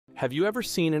Have you ever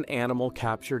seen an animal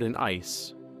captured in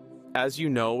ice? As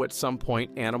you know, at some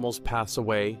point animals pass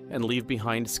away and leave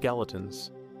behind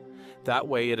skeletons. That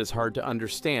way it is hard to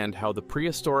understand how the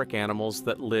prehistoric animals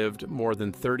that lived more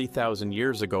than 30,000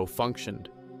 years ago functioned,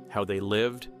 how they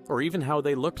lived, or even how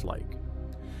they looked like.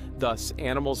 Thus,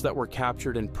 animals that were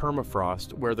captured in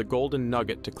permafrost were the golden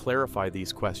nugget to clarify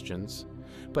these questions.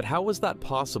 But how was that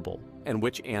possible, and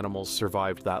which animals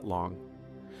survived that long?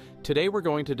 Today we're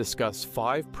going to discuss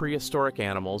 5 prehistoric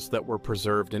animals that were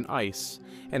preserved in ice,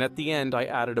 and at the end I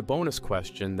added a bonus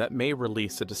question that may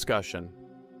release a discussion.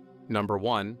 Number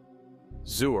 1.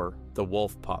 Zur, the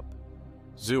wolf pup.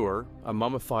 Zur, a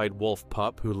mummified wolf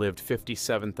pup who lived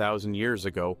 57,000 years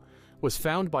ago, was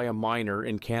found by a miner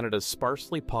in Canada's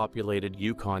sparsely populated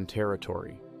Yukon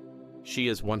Territory. She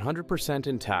is 100%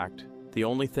 intact, the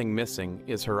only thing missing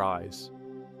is her eyes.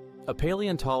 A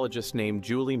paleontologist named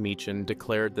Julie Meechan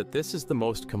declared that this is the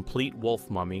most complete wolf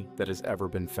mummy that has ever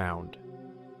been found.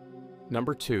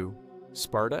 Number 2.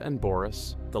 Sparta and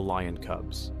Boris, the lion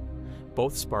cubs.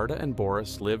 Both Sparta and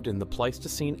Boris lived in the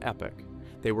Pleistocene epoch.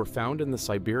 They were found in the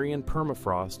Siberian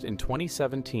permafrost in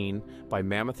 2017 by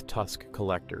mammoth tusk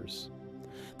collectors.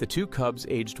 The two cubs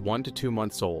aged 1 to 2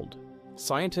 months old.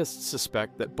 Scientists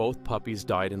suspect that both puppies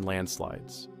died in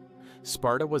landslides.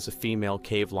 Sparta was a female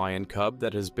cave lion cub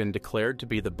that has been declared to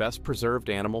be the best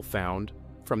preserved animal found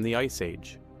from the Ice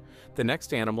Age. The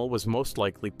next animal was most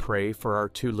likely prey for our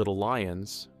 2 little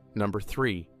lions. Number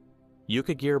 3.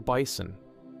 Yukagir bison.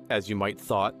 As you might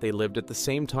thought, they lived at the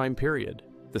same time period.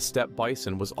 The steppe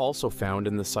bison was also found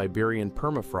in the Siberian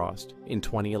permafrost in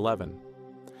 2011.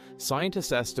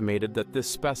 Scientists estimated that this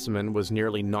specimen was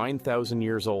nearly 9,000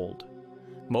 years old.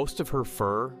 Most of her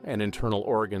fur and internal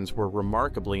organs were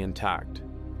remarkably intact.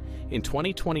 In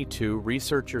 2022,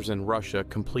 researchers in Russia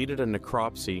completed a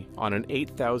necropsy on an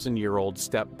 8,000-year-old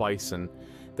steppe bison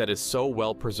that is so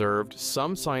well preserved,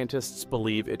 some scientists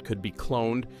believe it could be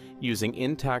cloned using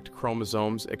intact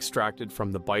chromosomes extracted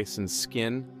from the bison's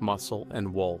skin, muscle,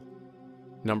 and wool.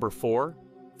 Number 4.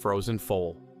 Frozen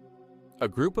foal. A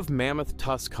group of mammoth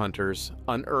tusk hunters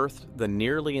unearthed the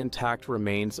nearly intact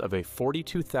remains of a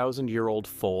 42,000-year-old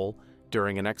foal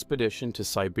during an expedition to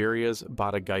Siberia's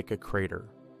Batagaika crater.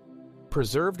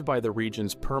 Preserved by the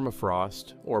region's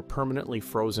permafrost, or permanently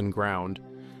frozen ground,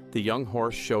 the young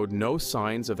horse showed no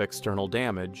signs of external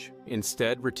damage,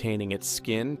 instead retaining its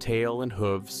skin, tail, and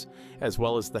hooves, as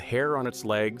well as the hair on its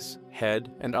legs,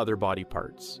 head, and other body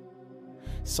parts.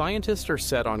 Scientists are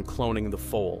set on cloning the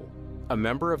foal, a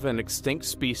member of an extinct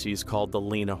species called the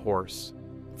Lena horse.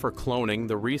 For cloning,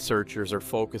 the researchers are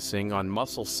focusing on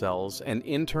muscle cells and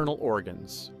internal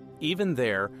organs. Even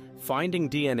there, finding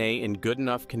DNA in good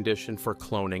enough condition for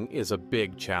cloning is a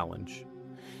big challenge.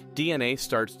 DNA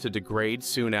starts to degrade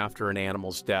soon after an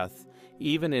animal's death,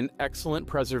 even in excellent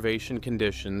preservation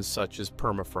conditions such as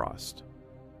permafrost.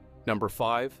 Number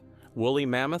 5. Woolly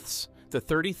mammoths. The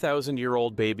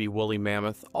 30,000-year-old baby woolly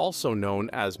mammoth, also known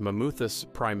as Mammuthus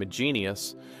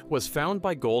primigenius, was found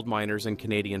by gold miners in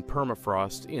Canadian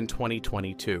permafrost in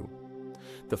 2022.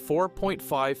 The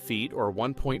 4.5 feet or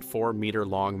 1.4 meter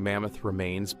long mammoth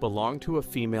remains belong to a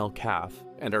female calf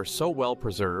and are so well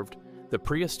preserved, the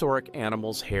prehistoric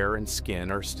animal's hair and skin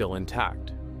are still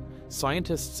intact.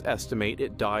 Scientists estimate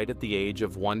it died at the age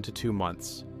of 1 to 2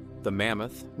 months. The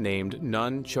mammoth, named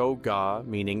Nun Cho Ga,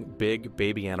 meaning big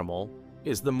baby animal,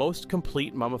 is the most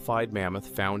complete mummified mammoth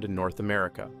found in North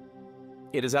America.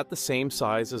 It is at the same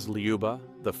size as Lyuba,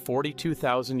 the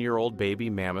 42,000-year-old baby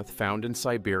mammoth found in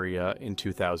Siberia in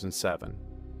 2007.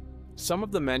 Some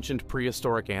of the mentioned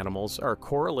prehistoric animals are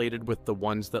correlated with the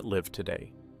ones that live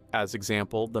today. As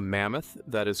example, the mammoth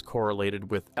that is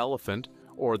correlated with elephant,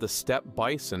 or the steppe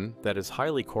bison that is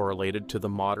highly correlated to the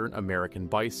modern American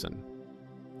bison.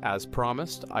 As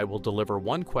promised, I will deliver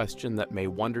one question that may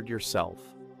wondered yourself.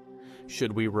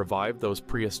 Should we revive those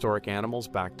prehistoric animals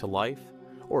back to life,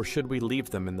 or should we leave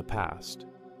them in the past?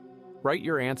 Write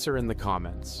your answer in the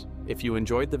comments. If you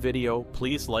enjoyed the video,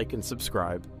 please like and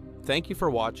subscribe. Thank you for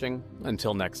watching.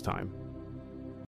 Until next time.